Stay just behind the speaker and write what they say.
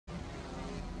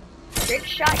Trick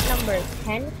shot number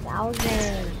 10,000.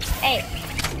 Hey.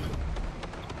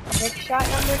 Trick shot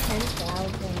number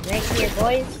 10,000. Right here,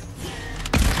 boys.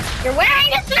 You're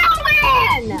wearing a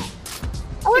snowman!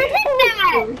 What is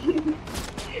that?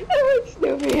 I like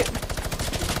snowman.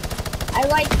 I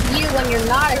like you when you're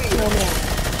not a snowman.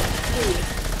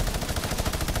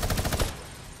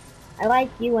 I like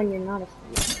you when you're not a snowman.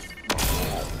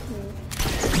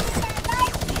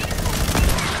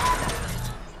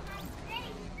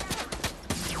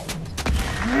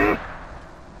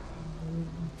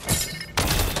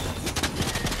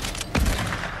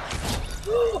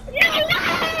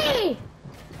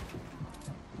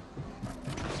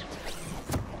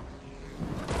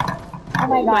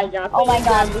 Oh my god. Oh my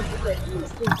god.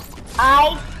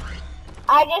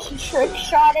 I just trick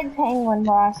shotted Penguin,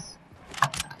 boss.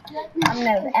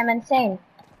 I'm insane.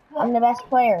 I'm the best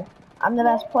player. I'm the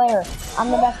best player.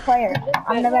 I'm the best player.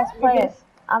 I'm the best player.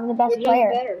 I'm the best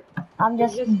player. I'm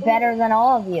just better than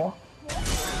all of you.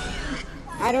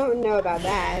 I don't know about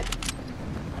that.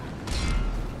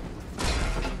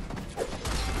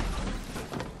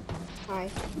 Hi.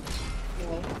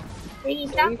 No.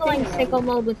 Please stop going sickle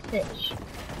mode with Fish.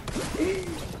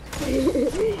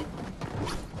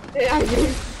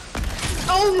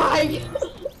 Oh my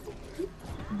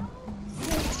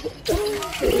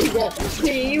god.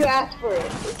 See, you asked for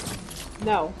it.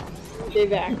 No. Stay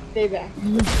back. Stay back.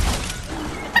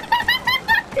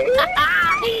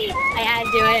 I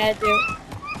had to.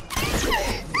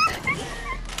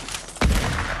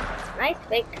 Nice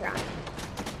fake cry.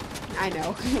 I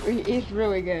know. It's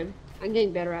really good. I'm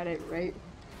getting better at it, right?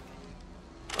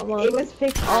 Almost. It was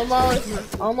fixed.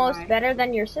 Almost better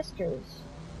than your sister's.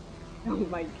 Oh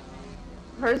my.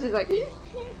 Hers is like.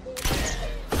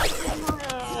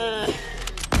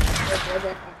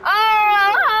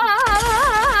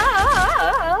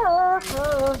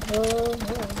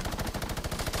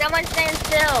 Someone stand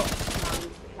still.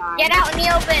 Get out in the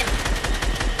open.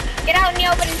 Get out in the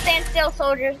open and stand still,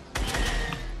 soldiers.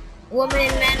 Women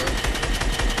and men.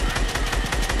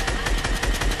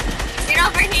 Get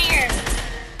over here.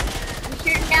 I'm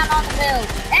shooting down on the build.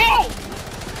 Hey!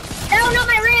 No, not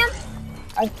my ramp.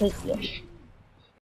 I hate you.